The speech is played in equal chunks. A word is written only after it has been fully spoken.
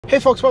Hey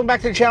folks, welcome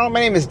back to the channel. My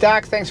name is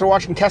Dax. Thanks for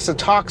watching Tesla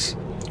Talks.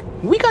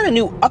 We got a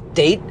new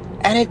update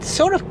and it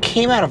sort of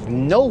came out of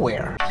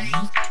nowhere.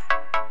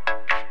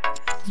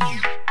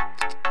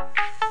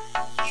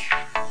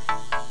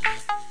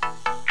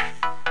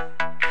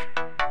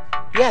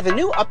 Yeah, the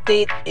new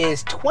update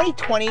is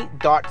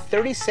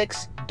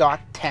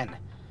 2020.36.10.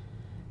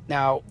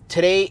 Now,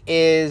 today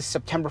is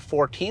September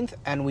 14th,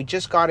 and we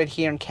just got it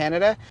here in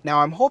Canada.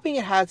 Now, I'm hoping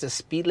it has a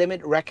speed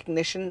limit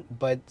recognition,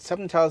 but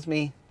something tells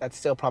me that's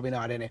still probably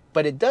not in it.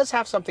 But it does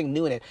have something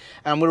new in it,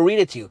 and I'm going to read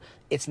it to you.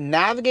 It's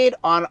Navigate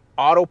on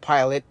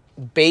Autopilot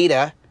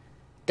Beta-Exit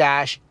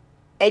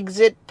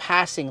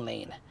Passing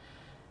Lane.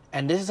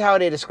 And this is how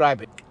they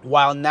describe it.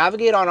 While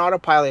Navigate on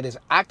Autopilot is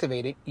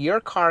activated,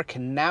 your car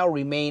can now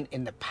remain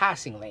in the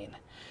passing lane.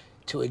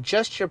 To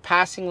adjust your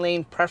passing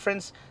lane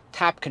preference,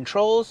 tap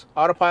Controls,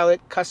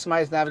 Autopilot,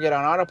 Customize Navigate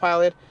on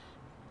Autopilot,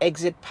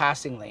 Exit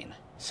Passing Lane.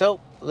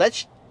 So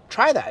let's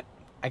try that.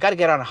 I got to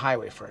get on a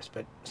highway first,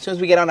 but as soon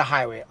as we get on the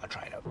highway, I'll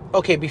try it out.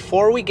 Okay,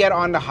 before we get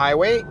on the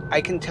highway,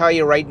 I can tell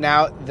you right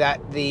now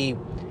that the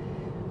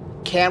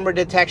camera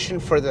detection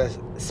for the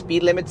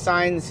speed limit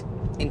signs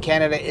in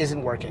Canada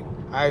isn't working.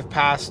 I've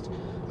passed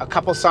a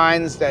couple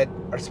signs that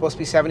are supposed to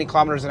be 70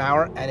 kilometers an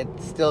hour, and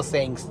it's still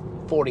saying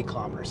 40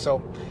 kilometers.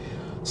 So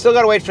still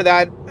got to wait for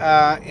that.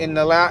 In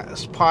the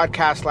last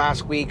podcast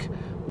last week,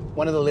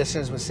 one of the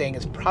listeners was saying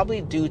it's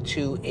probably due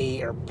to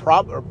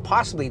or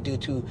possibly due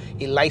to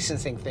a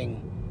licensing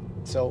thing.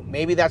 So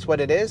maybe that's what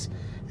it is.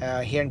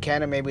 Here in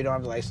Canada, maybe we don't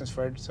have the license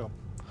for it. So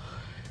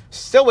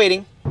still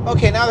waiting.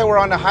 Okay, now that we're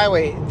on the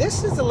highway,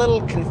 this is a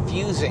little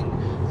confusing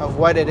of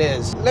what it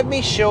is. Let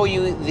me show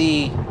you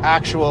the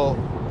actual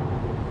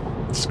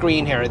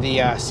screen here,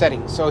 the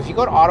settings. So if you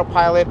go to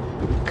Autopilot,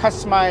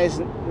 Customize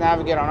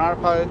Navigate on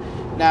Autopilot.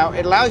 Now,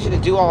 it allows you to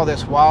do all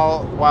this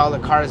while the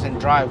car is in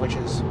drive, which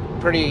is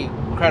pretty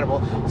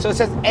incredible. So it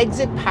says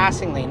exit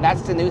passing lane.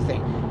 That's the new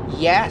thing.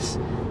 Yes.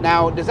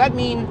 Now, does that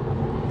mean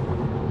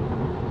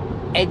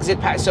exit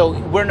pass? So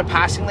we're in a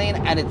passing lane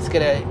and it's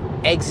going to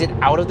exit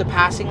out of the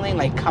passing lane,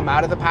 like come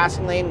out of the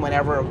passing lane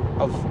whenever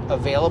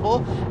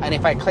available. And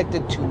if I clicked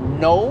it to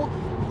no,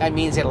 that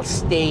means it'll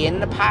stay in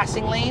the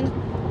passing lane.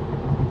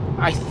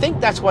 I think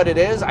that's what it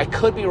is. I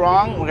could be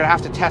wrong. We're going to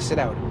have to test it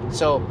out.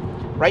 So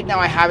right now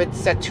I have it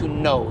set to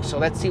no. So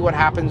let's see what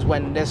happens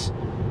when this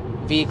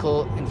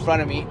vehicle in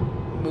front of me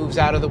moves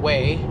out of the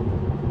way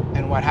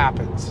and what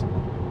happens.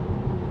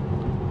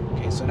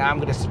 Okay, so now I'm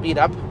going to speed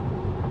up.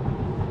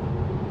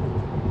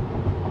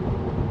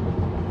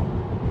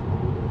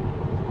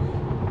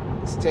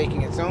 It's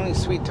taking its only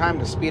sweet time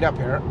to speed up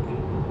here.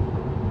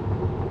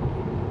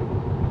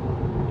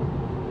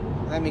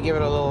 Let me give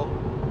it a little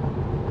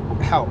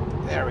help.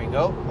 There we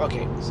go.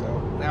 Okay, so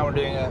now we're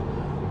doing a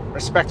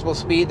respectable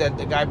speed that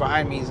the guy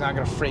behind me is not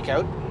going to freak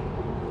out.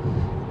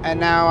 And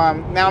now,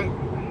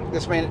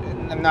 this way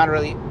I'm not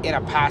really in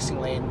a passing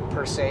lane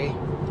per se.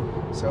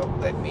 So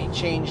let me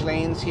change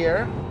lanes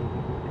here.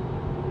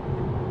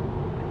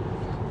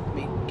 Let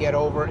me get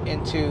over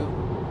into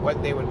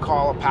what they would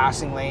call a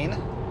passing lane,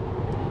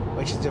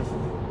 which is the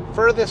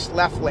furthest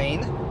left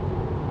lane.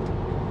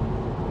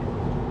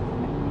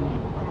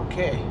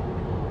 Okay.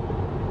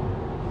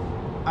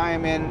 I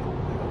am in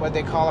what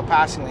they call a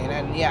passing lane,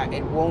 and yeah,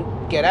 it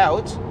won't get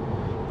out.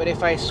 But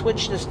if I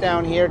switch this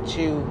down here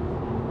to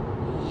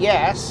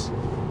yes,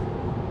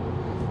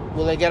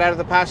 will it get out of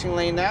the passing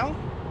lane now?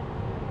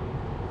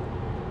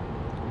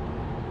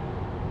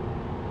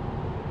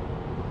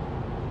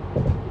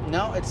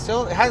 No, it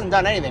hasn't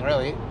done anything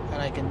really,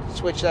 and I can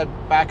switch that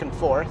back and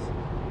forth.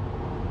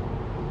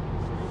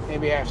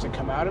 Maybe I have to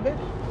come out of it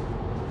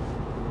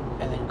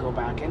and then go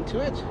back into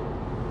it.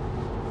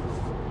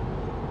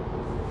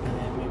 And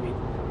then maybe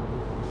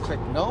click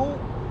no.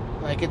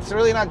 Like, it's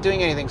really not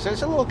doing anything. So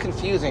it's a little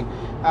confusing.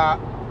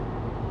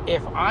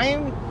 If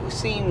I'm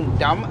seem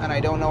dumb and I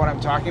don't know what I'm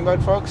talking about,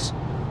 folks,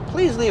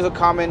 please leave a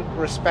comment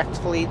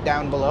respectfully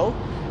down below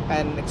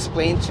and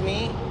explain to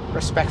me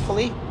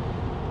respectfully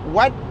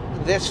what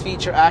this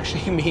feature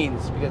actually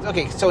means. Because,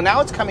 okay, so now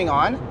it's coming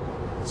on.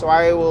 So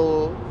I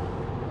will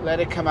let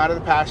it come out of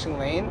the passing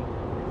lane,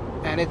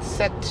 and it's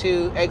set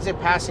to exit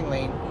passing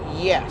lane.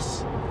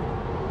 Yes.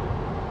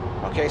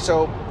 Okay,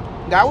 so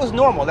that was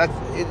normal.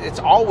 It's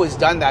always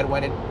done that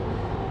when it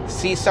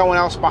sees someone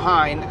else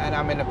behind and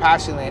I'm in the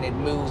passing lane, it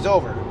moves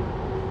over.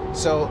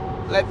 So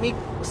let me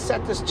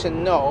set this to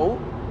no.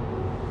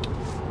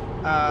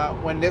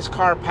 When this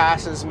car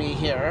passes me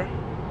here,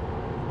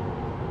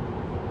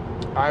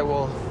 I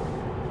will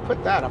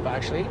put that up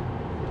actually.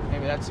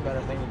 Maybe that's a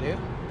better thing to do.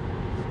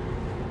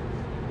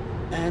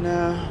 And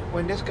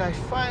when this guy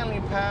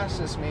finally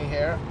passes me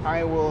here,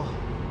 I will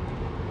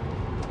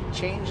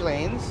change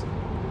lanes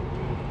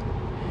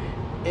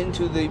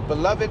into the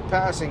beloved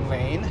passing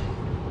lane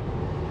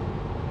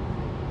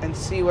and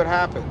see what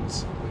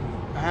happens.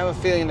 I have a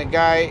feeling the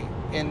guy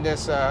in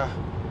this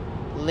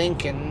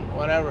Lincoln,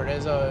 whatever it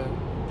is,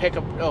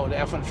 pickup, the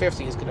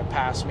F-150 is going to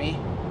pass me.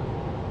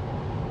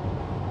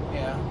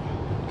 Yeah.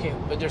 Okay,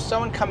 but there's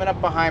someone coming up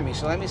behind me,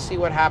 so let me see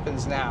what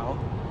happens now.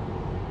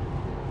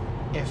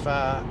 if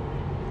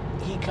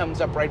he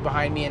comes up right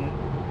behind me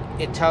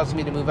and it tells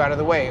me to move out of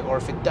the way, or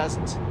if it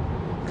doesn't.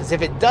 Because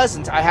if it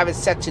doesn't, I have it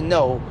set to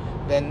no.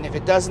 Then if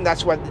it doesn't,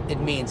 that's what it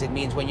means. It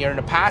means when you're in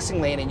a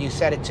passing lane and you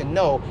set it to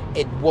no,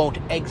 it won't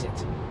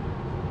exit.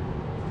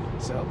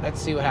 So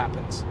let's see what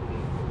happens.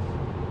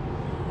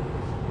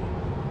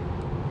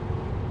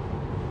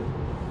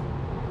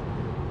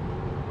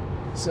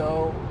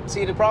 So,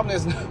 see, the problem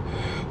is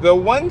the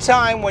one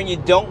time when you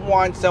don't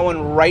want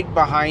someone right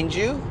behind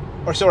you,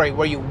 or sorry,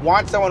 where you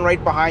want someone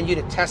right behind you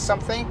to test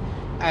something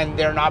and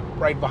they're not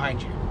right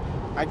behind you.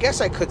 I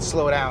guess I could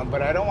slow down,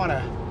 but I don't want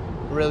to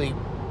really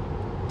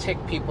tick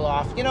people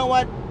off. You know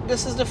what?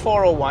 This is the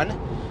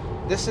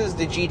 401. This is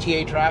the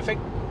GTA traffic.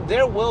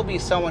 There will be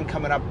someone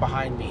coming up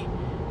behind me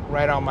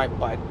right on my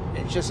butt.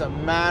 It's just a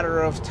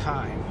matter of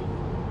time.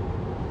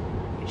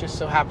 It just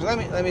so happens.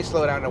 Let me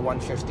slow down to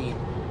 115.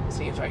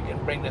 See if I can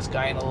bring this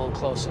guy in a little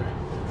closer.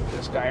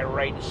 This guy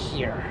right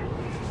here.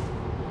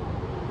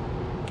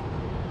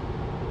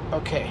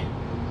 Okay.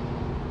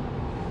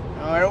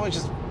 Now everyone's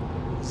just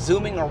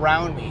zooming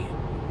around me.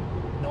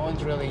 No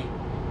one's really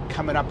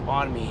coming up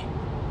on me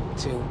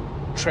to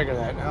trigger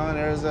that. Oh, and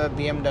there's a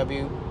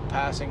BMW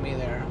passing me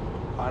there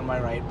on my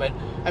right. But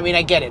I mean,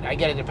 I get it. I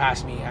get it to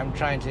pass me. I'm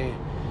trying to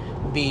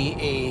be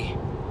a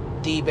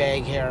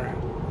D-bag here,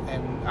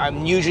 and I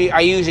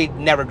usually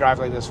never drive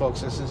like this,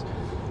 folks. This is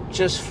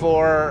just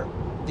for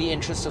the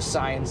interest of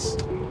science.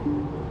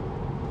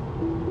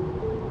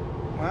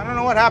 I don't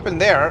know what happened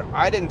there.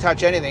 I didn't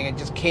touch anything. It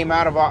just came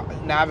out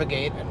of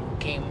Navigate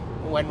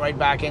and went right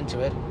back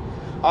into it.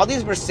 All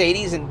these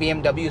Mercedes and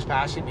BMWs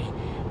passing me,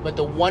 but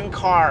the one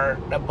car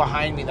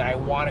behind me that I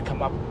want to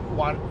come up,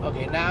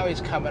 okay, now he's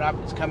coming up.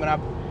 It's coming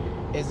up.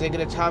 Is it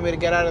going to tell me to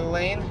get out of the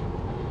lane?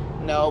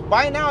 No.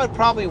 By now it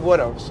probably would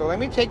have. So let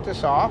me take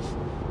this off.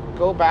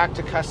 Go back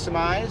to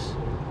customize.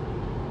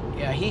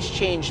 Yeah, he's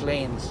changed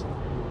lanes,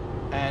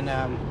 and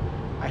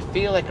I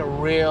feel like a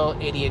real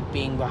idiot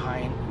being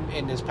behind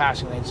in this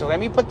passing lane. So let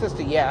me put this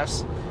to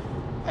yes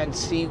and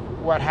see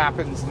what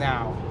happens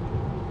now.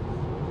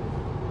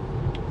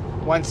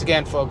 Once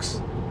again,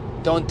 folks,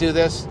 don't do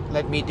this.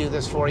 Let me do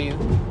this for you.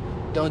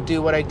 Don't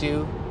do what I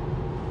do.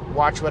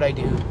 Watch what I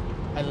do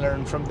and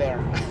learn from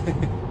there.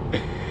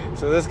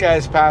 So this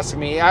guy's passing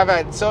me. I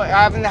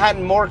haven't had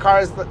more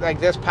cars like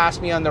this pass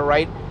me on the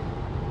right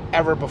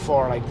ever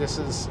before. Like, this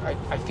is,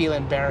 I feel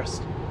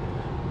embarrassed.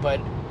 But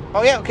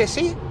oh yeah, okay,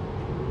 see,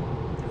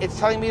 it's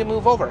telling me to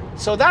move over.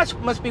 So that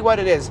must be what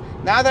it is.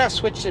 Now that I've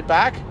switched it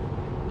back,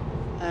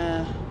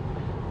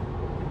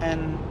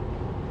 and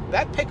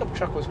that pickup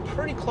truck was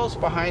pretty close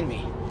behind me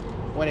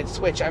when it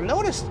switched. I've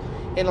noticed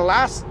in the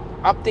last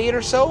update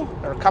or so,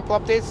 or a couple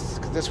updates,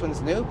 because this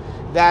one's new,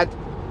 that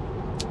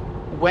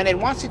when it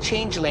wants to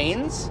change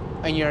lanes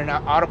and you're in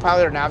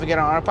autopilot or navigate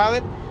on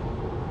autopilot,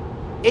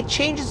 it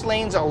changes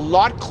lanes a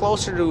lot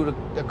closer to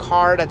the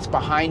car that's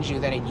behind you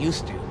than it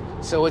used to.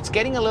 So it's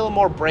getting a little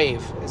more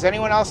brave. Has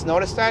anyone else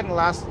noticed that in the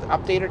last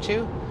update or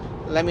two?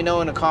 Let me know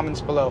in the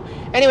comments below.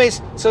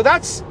 Anyways, so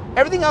that's,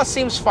 everything else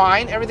seems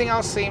fine. Everything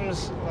else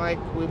seems like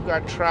we've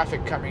got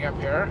traffic coming up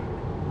here.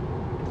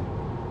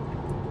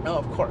 No,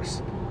 of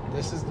course.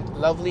 This is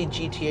lovely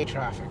GTA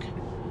traffic.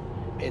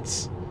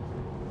 It's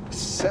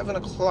 7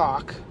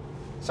 o'clock.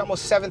 It's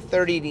almost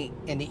 7:30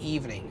 in the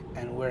evening,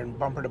 and we're in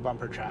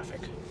bumper-to-bumper traffic.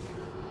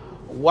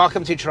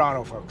 Welcome to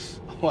Toronto, folks.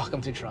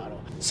 Welcome to Toronto.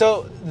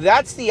 So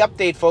that's the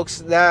update, folks.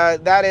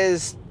 That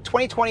is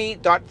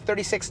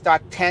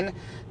 2020.36.10.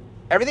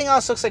 Everything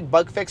else looks like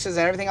bug fixes,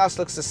 and everything else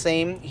looks the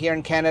same. Here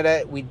in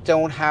Canada, we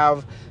don't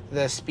have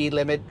the speed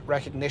limit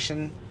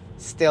recognition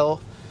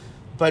still,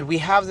 but we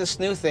have this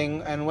new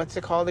thing, and what's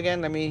it called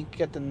again? Let me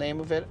get the name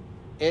of it.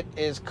 It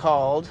is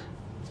called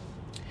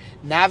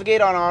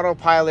Navigate on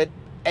Autopilot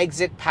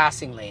Exit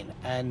Passing Lane.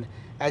 And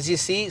as you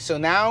see, so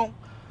now,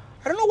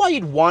 I don't know why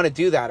you'd want to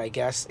do that, I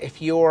guess.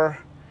 If you're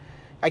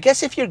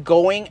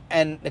going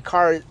and the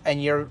car,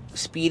 and you're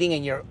speeding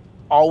and you're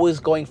always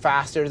going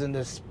faster than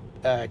this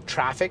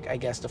traffic, I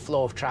guess the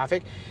flow of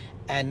traffic,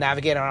 and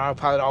Navigate on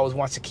Autopilot always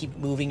wants to keep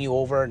moving you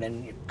over, and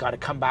then you've got to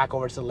come back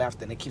over to the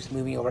left and it keeps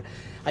moving you over.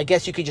 I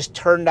guess you could just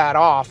turn that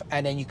off,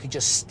 and then you could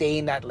just stay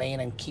in that lane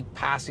and keep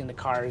passing the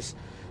cars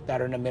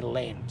that are in the middle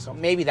lane. So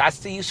maybe that's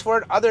the use for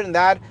it. Other than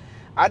that,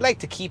 I'd like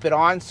to keep it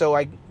on so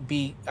I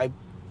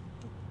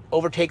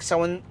overtake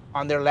someone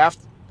on their left,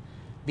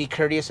 be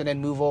courteous, and then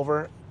move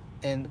over,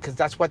 and because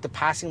that's what the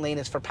passing lane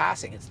is for,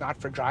 passing. It's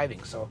not for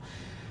driving. So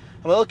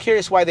I'm a little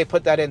curious why they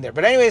put that in there.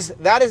 But anyways,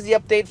 that is the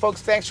update,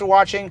 folks. Thanks for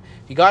watching.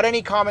 If you got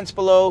any comments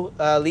below,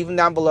 leave them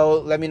down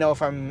below. Let me know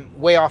if I'm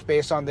way off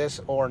base on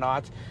this or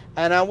not.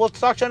 And we'll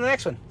talk to you on the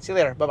next one. See you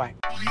later. Bye-bye.